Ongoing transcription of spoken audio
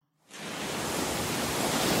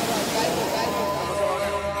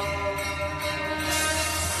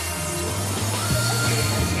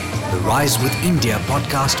Rise with India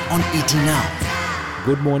podcast on ET Now.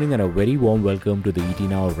 Good morning and a very warm welcome to the ET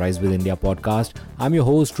Now Rise with India podcast. I'm your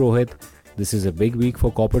host Rohit. This is a big week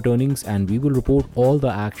for corporate earnings and we will report all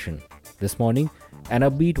the action. This morning, an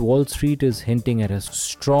upbeat Wall Street is hinting at a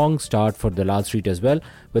strong start for Dalal Street as well,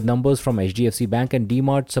 with numbers from HDFC Bank and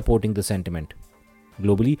DMart supporting the sentiment.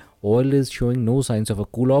 Globally, oil is showing no signs of a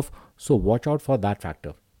cool-off, so watch out for that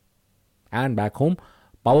factor. And back home,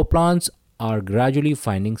 power plants are gradually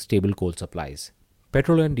finding stable coal supplies.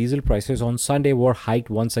 Petrol and diesel prices on Sunday were hiked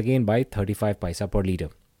once again by 35 paisa per litre.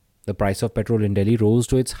 The price of petrol in Delhi rose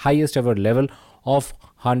to its highest ever level of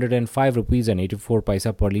 105 rupees and 84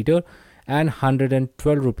 paisa per litre and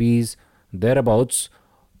 112 rupees thereabouts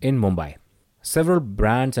in Mumbai. Several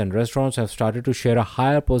brands and restaurants have started to share a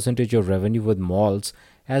higher percentage of revenue with malls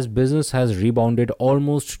as business has rebounded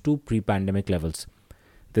almost to pre-pandemic levels.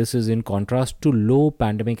 This is in contrast to low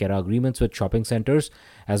pandemic era agreements with shopping centers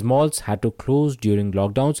as malls had to close during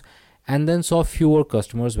lockdowns and then saw fewer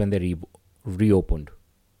customers when they reopened.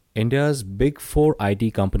 India's big four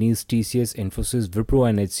IT companies TCS, Infosys, Wipro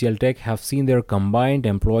and HCL Tech have seen their combined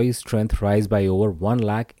employee strength rise by over 1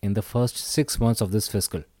 lakh in the first 6 months of this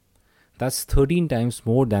fiscal. That's 13 times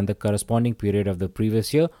more than the corresponding period of the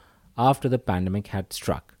previous year after the pandemic had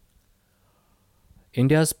struck.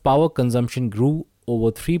 India's power consumption grew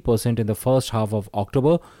over 3% in the first half of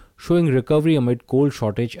October, showing recovery amid coal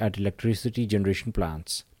shortage at electricity generation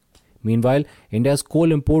plants. Meanwhile, India's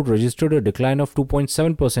coal import registered a decline of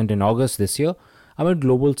 2.7% in August this year amid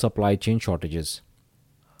global supply chain shortages.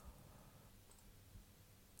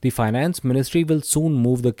 The Finance Ministry will soon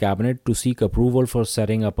move the Cabinet to seek approval for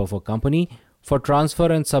setting up of a company for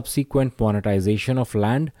transfer and subsequent monetization of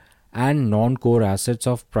land and non-core assets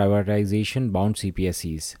of privatization-bound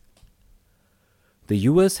CPSEs. The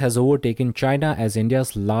US has overtaken China as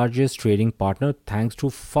India's largest trading partner thanks to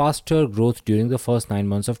faster growth during the first 9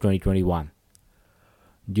 months of 2021.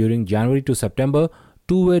 During January to September,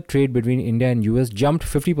 two-way trade between India and US jumped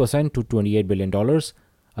 50% to $28 billion.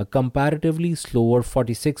 A comparatively slower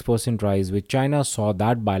 46% rise with China saw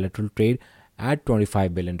that bilateral trade at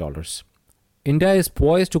 $25 billion. India is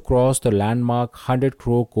poised to cross the landmark 100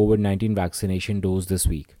 crore COVID-19 vaccination dose this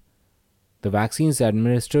week. The vaccines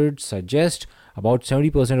administered suggest about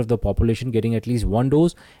 70% of the population getting at least one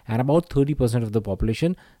dose and about 30% of the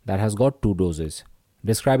population that has got two doses.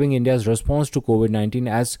 Describing India's response to COVID-19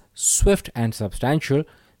 as swift and substantial,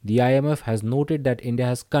 the IMF has noted that India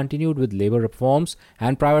has continued with labor reforms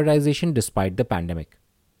and privatization despite the pandemic.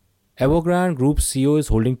 Evergrande Group's CEO is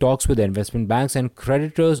holding talks with investment banks and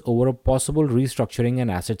creditors over a possible restructuring and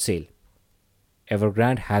asset sale.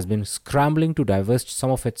 Evergrande has been scrambling to divest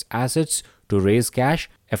some of its assets to raise cash,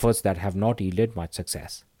 efforts that have not yielded much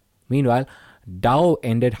success. Meanwhile, Dow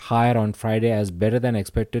ended higher on Friday as better than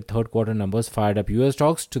expected third quarter numbers fired up US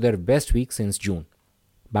stocks to their best week since June.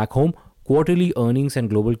 Back home, quarterly earnings and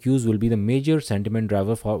global cues will be the major sentiment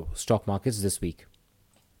driver for stock markets this week.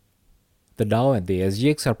 The Dow and the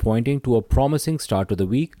SGX are pointing to a promising start to the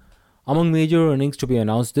week. Among major earnings to be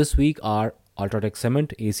announced this week are Ultratech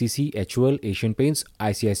Cement, ACC, HUL, Asian Paints,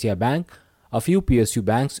 ICICI Bank, a few PSU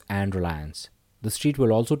banks and Reliance. The street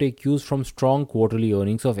will also take cues from strong quarterly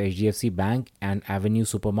earnings of HDFC Bank and Avenue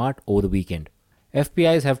Supermart over the weekend.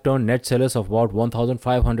 FPIs have turned net sellers of about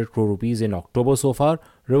 1,500 crore rupees in October so far,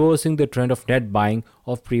 reversing the trend of net buying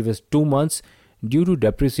of previous 2 months due to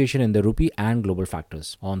depreciation in the rupee and global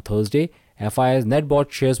factors. On Thursday, FII's net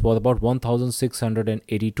bought shares worth about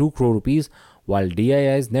 1,682 crore rupees, while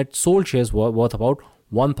DII's net sold shares were worth about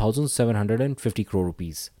 1,750 crore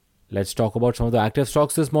rupees. Let's talk about some of the active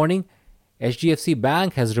stocks this morning. HDFC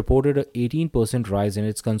Bank has reported an 18% rise in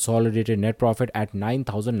its consolidated net profit at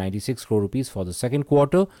 9,096 crore rupees for the second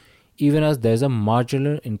quarter, even as there's a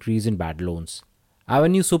marginal increase in bad loans.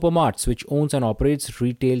 Avenue Supermarts, which owns and operates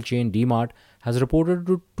retail chain DMart, has reported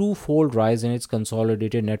a two-fold rise in its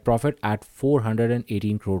consolidated net profit at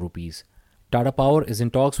 418 crore rupees. Tata Power is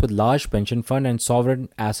in talks with large pension fund and sovereign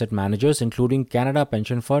asset managers, including Canada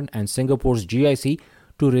Pension Fund and Singapore's GIC,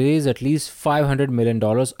 to raise at least $500 million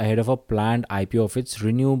ahead of a planned IPO of its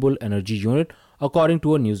renewable energy unit, according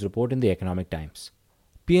to a news report in the Economic Times.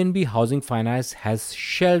 PNB Housing Finance has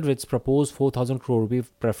shelved its proposed 4,000 crore rupee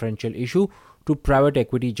preferential issue to private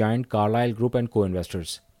equity giant Carlyle Group and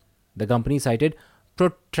co-investors. The company cited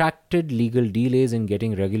protracted legal delays in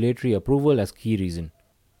getting regulatory approval as key reason.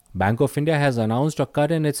 Bank of India has announced a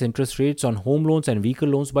cut in its interest rates on home loans and vehicle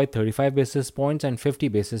loans by 35 basis points and 50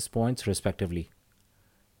 basis points respectively.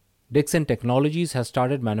 Dixon Technologies has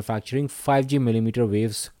started manufacturing 5G millimeter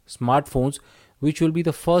waves smartphones, which will be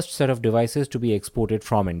the first set of devices to be exported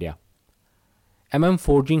from India.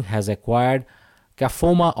 Forging has acquired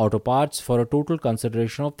Cafoma Auto Parts for a total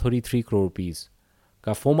consideration of 33 crore rupees.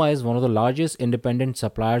 Cafoma is one of the largest independent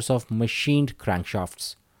suppliers of machined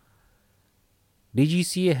crankshafts.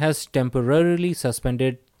 DGCA has temporarily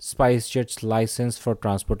suspended SpiceJet's license for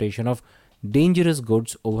transportation of dangerous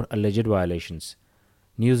goods over alleged violations.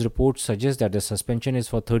 News reports suggest that the suspension is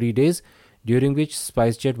for 30 days, during which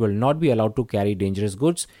SpiceJet will not be allowed to carry dangerous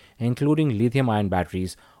goods, including lithium-ion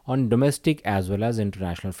batteries, on domestic as well as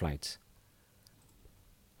international flights.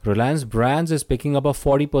 Reliance Brands is picking up a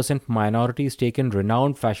 40% minority stake in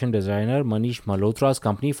renowned fashion designer Manish Malhotra's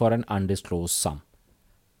company for an undisclosed sum.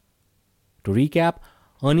 To recap,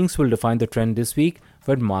 earnings will define the trend this week,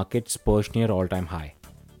 with markets perched near all-time high.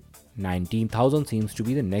 19,000 seems to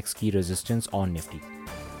be the next key resistance on Nifty.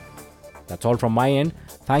 That's all from my end.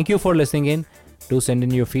 Thank you for listening in. Do send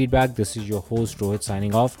in your feedback. This is your host Rohit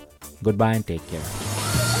signing off. Goodbye and take care.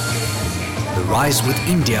 The Rise with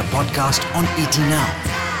India podcast on ET Now.